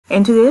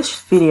In today's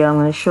video, I'm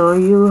going to show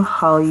you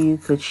how you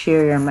could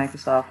share your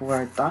Microsoft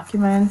Word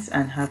documents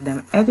and have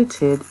them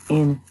edited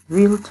in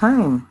real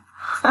time.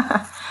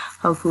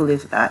 How cool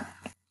is that?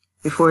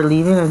 Before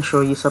leaving,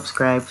 ensure you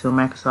subscribe to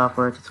Microsoft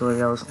Word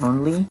tutorials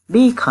only,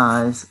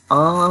 because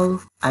all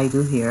I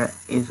do here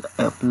is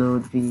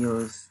upload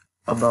videos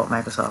about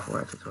Microsoft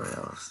Word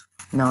tutorials.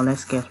 Now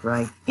let's get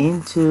right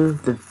into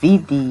the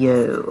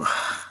video.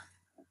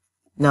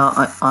 Now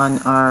on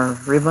our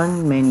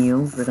ribbon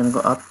menu, we're going to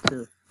go up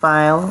to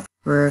File.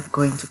 We're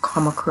going to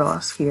come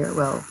across here.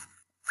 Well,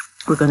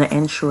 we're going to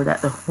ensure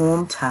that the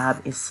Home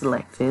tab is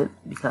selected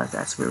because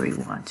that's where we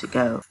want to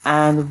go.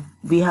 And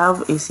we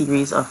have a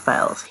series of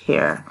files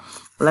here.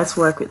 Let's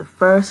work with the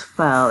first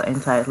file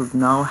entitled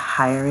Now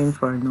Hiring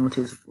for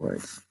Notice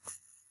Boards.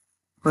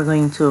 We're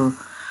going to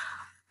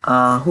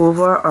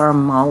hover our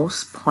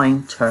mouse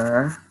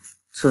pointer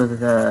to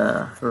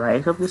the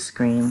right of the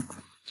screen.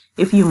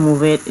 If you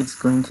move it, it's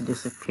going to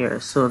disappear.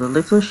 So the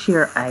little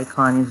share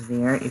icon is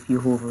there. If you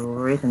hover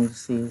over it and it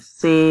says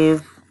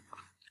save,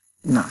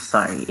 no,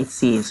 sorry, it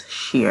says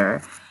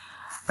share,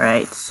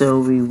 right? So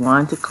we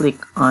want to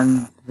click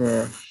on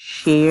the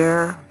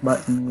share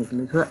button with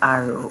little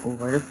arrow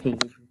over the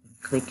page. We can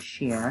click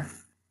share.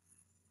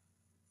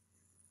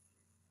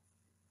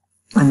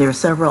 And there are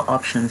several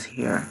options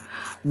here.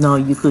 Now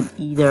you could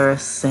either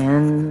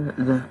send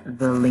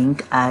the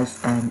link as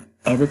an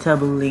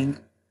editable link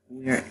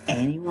where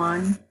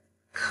anyone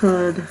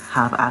could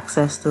have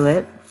access to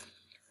it,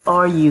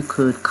 or you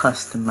could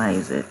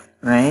customize it,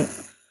 right?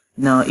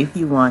 Now if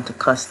you want to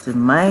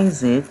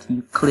customize it,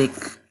 you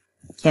click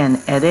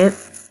can edit,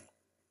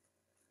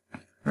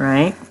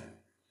 right?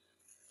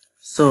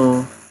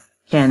 So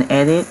can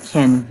edit,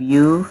 can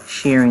view,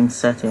 sharing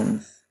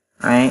settings,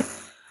 right?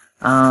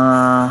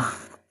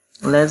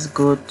 Let's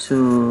go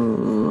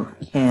to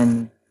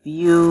can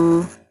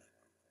view,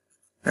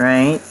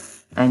 right?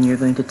 And you're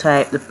going to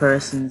type the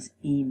person's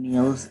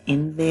emails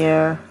in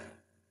there.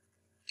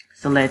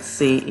 So let's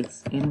say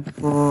it's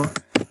info@share,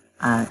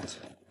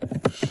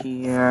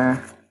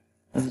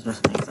 this is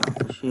just an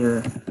example,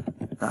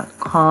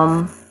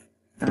 share.com,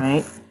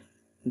 right?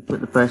 We put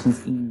the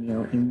person's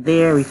email in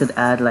there. We could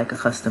add like a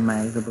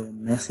customizable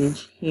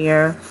message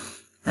here,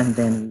 and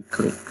then we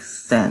click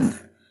send.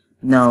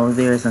 Now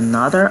there's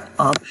another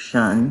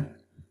option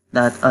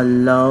that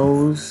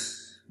allows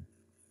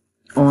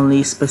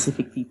only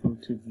specific people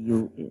to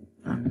view it.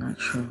 I'm not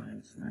sure why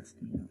it's not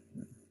staying up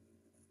here.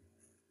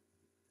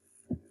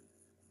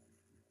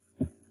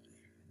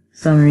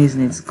 Some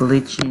reason it's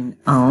glitching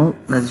out.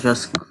 Let's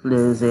just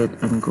close it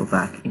and go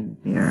back in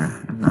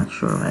there. I'm not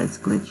sure why it's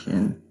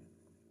glitching.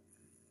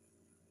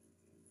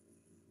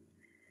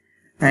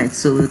 Alright,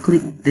 so we'll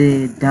click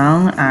the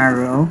down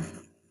arrow,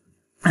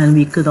 and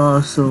we could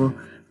also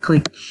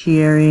click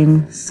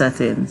sharing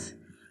settings.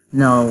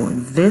 Now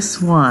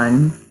this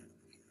one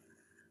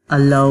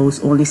allows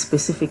only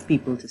specific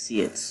people to see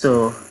it.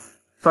 So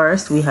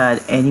first we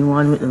had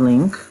anyone with the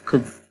link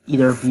could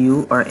either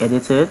view or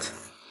edit it.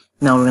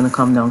 Now we're going to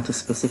come down to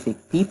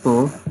specific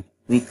people.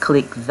 We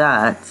click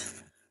that,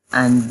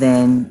 and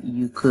then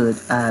you could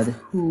add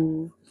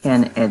who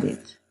can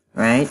edit,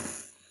 right?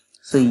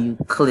 So you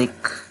click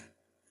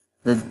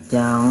the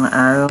down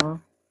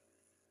arrow,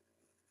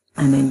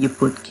 and then you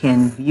put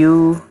can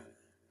view,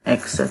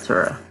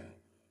 etc.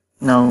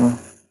 Now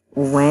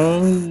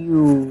when you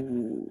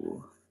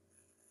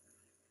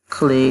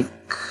click,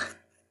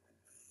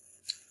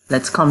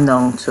 let's come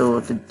down to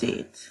the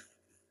date.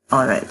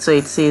 Alright, so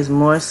it says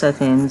more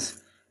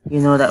settings. You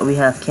know that we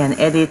have can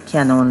edit,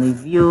 can only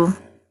view.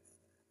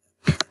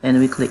 Then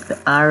we click the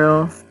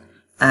arrow,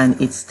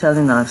 and it's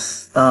telling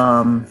us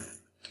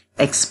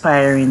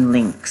expiring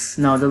links.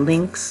 Now the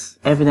links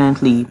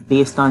evidently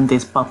based on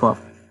this pop-up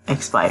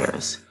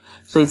expires.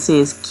 So it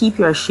says keep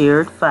your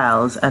shared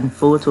files and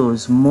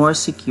photos more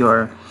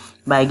secure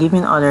by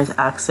giving others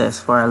access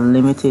for a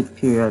limited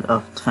period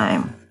of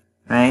time,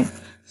 right?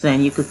 So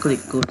then you could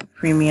click go to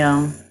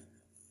premium,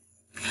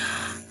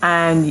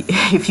 and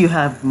if you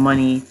have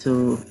money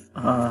to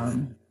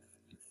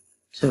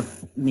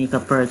make a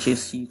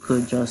purchase, you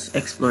could just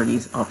explore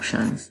these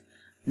options.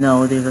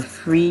 Now there's a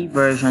free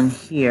version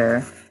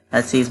here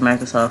that says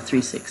Microsoft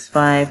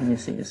 365, and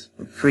it says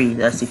for free.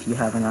 That's if you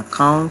have an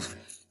account,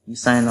 you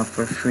sign up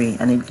for free,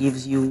 and it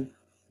gives you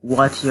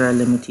what your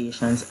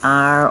limitations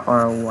are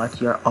or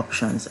what your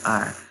options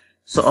are.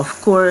 So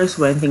of course,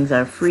 when things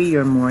are free,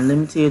 you're more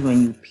limited.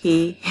 When you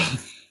pay,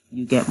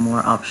 you get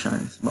more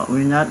options. But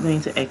we're not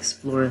going to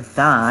explore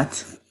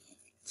that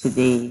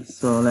today.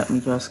 So let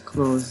me just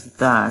close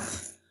that,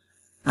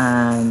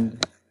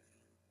 and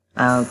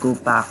I'll go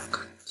back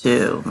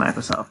to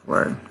Microsoft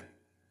Word.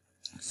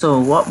 So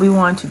what we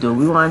want to do,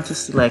 we want to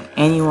select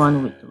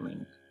anyone with the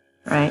link,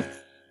 right?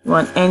 We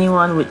want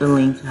anyone with the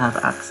link to have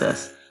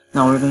access.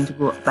 Now we're going to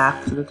go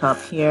back to the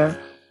top here,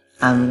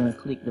 and we're going to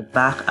click the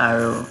back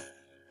arrow,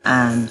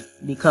 and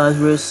because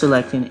we're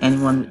selecting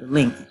anyone with the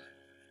link,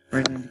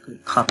 we're going to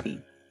click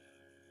copy.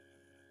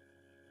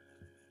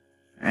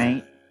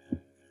 Right?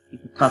 You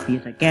can copy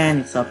it again,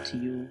 it's up to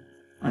you.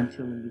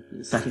 until you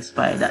feel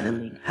satisfied that the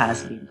link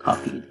has been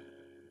copied.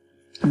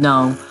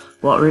 Now,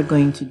 what we're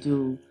going to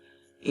do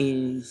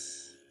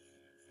is,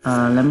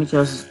 let me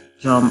just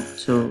jump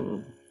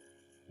to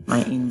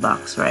my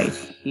inbox right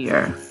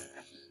here.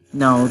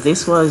 Now,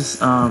 this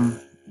was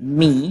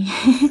me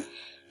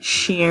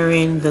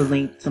sharing the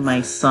link to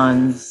my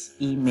son's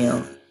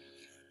email.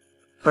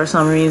 For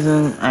some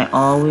reason, I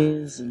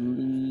always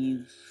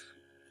leave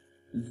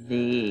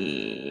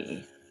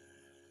the,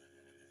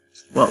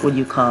 what would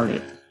you call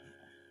it?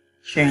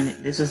 Sharing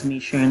it. This is me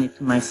sharing it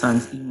to my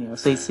son's email.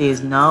 So it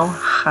says now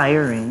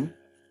hiring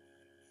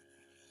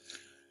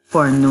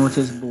for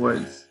notice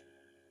boards.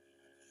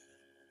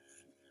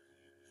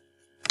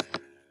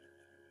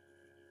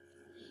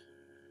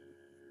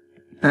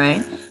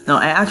 Right now,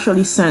 I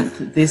actually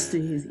sent this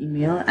to his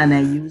email, and I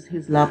used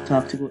his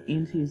laptop to go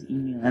into his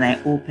email, and I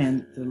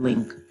opened the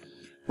link.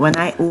 When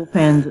I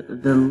opened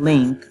the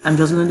link, I'm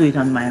just going to do it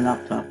on my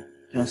laptop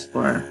just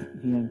for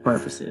viewing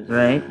purposes,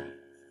 right?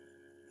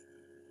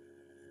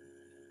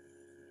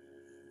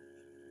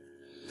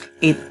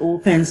 It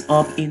opens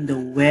up in the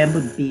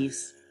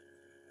web-based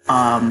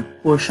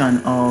portion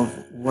of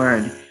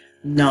Word.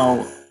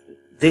 Now,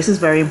 this is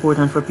very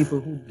important for people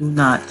who do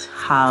not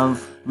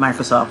have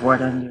Microsoft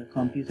Word on their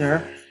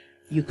computer.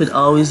 You could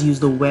always use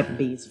the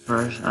web-based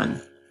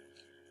version.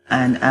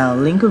 And I'll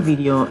link a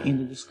video in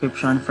the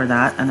description for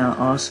that, and I'll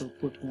also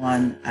put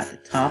one at the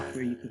top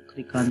where you could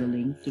click on the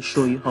link to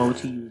show you how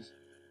to use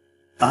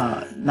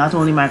not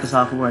only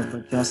Microsoft Word,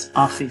 but just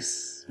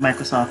Office,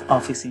 Microsoft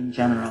Office in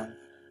general.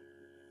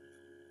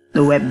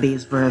 The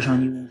web-based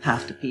version, you won't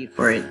have to pay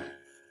for it.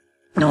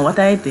 Now, what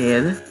I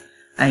did,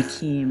 I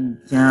came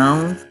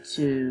down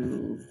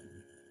to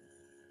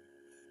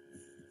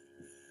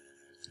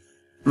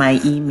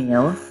my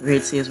email where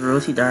it says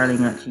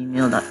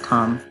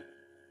rosiedarling@gmail.com,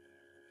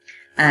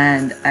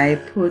 and I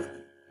put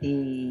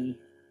a,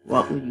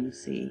 what would you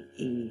say,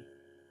 a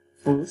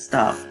full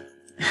stop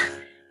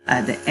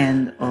at the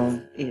end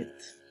of it.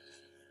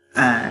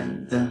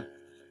 And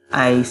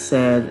I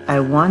said, I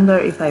wonder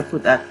if I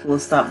put that full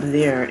stop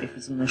there, if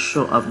it's going to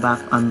show up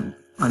back on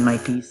my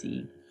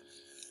PC.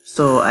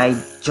 So I,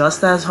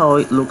 just as how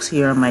it looks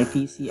here on my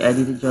PC, I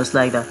did it just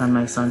like that on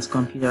my son's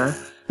computer.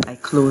 I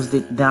closed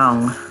it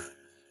down,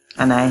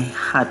 and I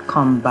had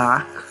come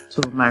back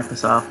to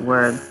Microsoft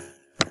Word.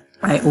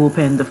 I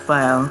opened the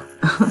file,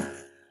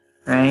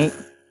 right?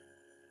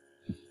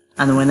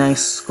 And when I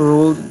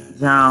scrolled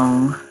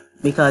down,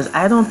 because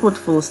I don't put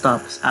full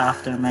stops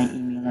after my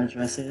email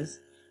addresses,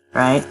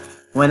 right?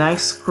 When I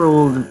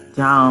scrolled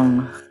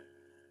down,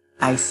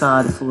 I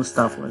saw the full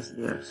stop was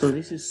there. So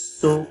this is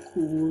so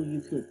cool.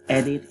 You could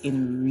edit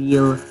in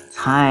real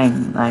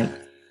time. Like,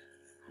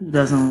 who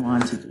doesn't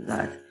want to do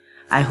that?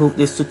 I hope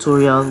this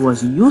tutorial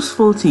was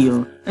useful to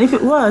you. And if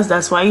it was,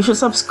 that's why you should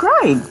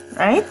subscribe,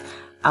 right?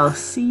 I'll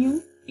see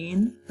you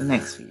in the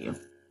next video.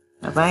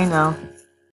 Bye-bye now.